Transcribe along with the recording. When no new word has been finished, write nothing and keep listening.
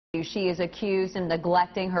She is accused of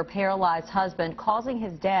neglecting her paralyzed husband, causing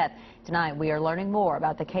his death. Tonight, we are learning more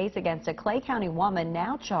about the case against a Clay County woman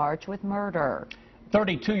now charged with murder.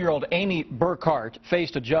 32-year-old Amy Burkhart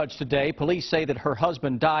faced a judge today. Police say that her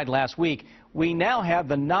husband died last week. We now have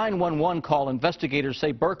the 911 call investigators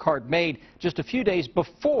say Burkhart made just a few days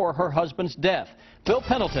before her husband's death. Phil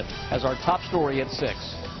Pendleton has our top story at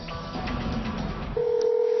 6.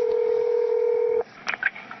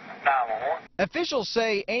 Officials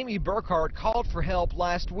say Amy Burkhart called for help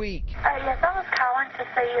last week. Yes, I was calling to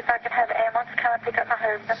see if I could have an ambulance come and pick up my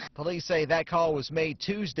husband. Police say that call was made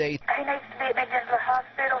Tuesday. He needs to be admitted to the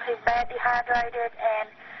hospital. He's bad dehydrated and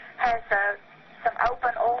has some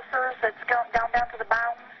open ulcers that's gone down to the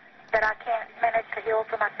bones that I can't manage to heal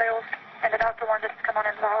for myself. And the doctor wanted us to come on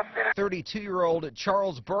into the hospital. 32-year-old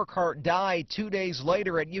Charles Burkhart died 2 days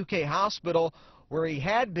later at UK Hospital, where he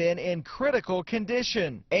had been in critical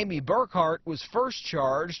condition. Amy Burkhart was first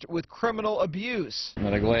charged with criminal abuse. The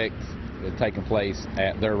neglect had taken place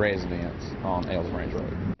at their residence on Ells Ranch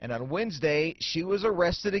Road. And on Wednesday, she was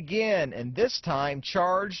arrested again, and this time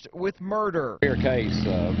charged with murder. Here case,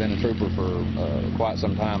 I've been a trooper for quite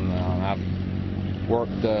some time now, and I've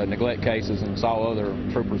worked neglect cases and saw other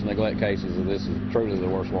troopers neglect cases, and this is truly the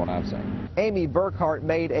worst one I've seen. Amy Burkhart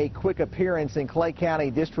made a quick appearance in Clay County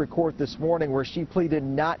District Court this morning where she pleaded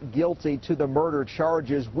not guilty to the murder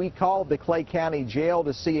charges. We called the Clay County Jail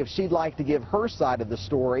to see if she'd like to give her side of the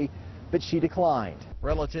story, but she declined.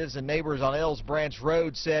 Relatives and neighbors on Ells Branch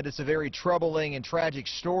Road said it's a very troubling and tragic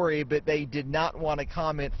story, but they did not want to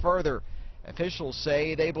comment further. Officials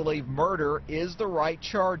say they believe murder is the right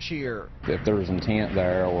charge here. If there's intent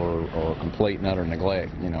there or complete and utter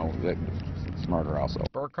neglect, you know, it's murder also.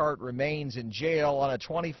 Burkhart remains in jail on a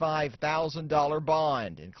 $25,000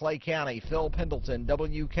 bond. In Clay County, Phil Pendleton,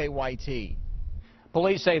 WKYT.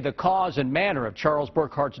 Police say the cause and manner of Charles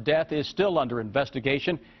Burkhart's death is still under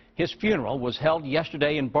investigation. His funeral was held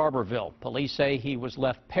yesterday in Barberville. Police say he was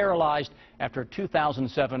left paralyzed after a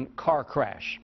 2007 car crash.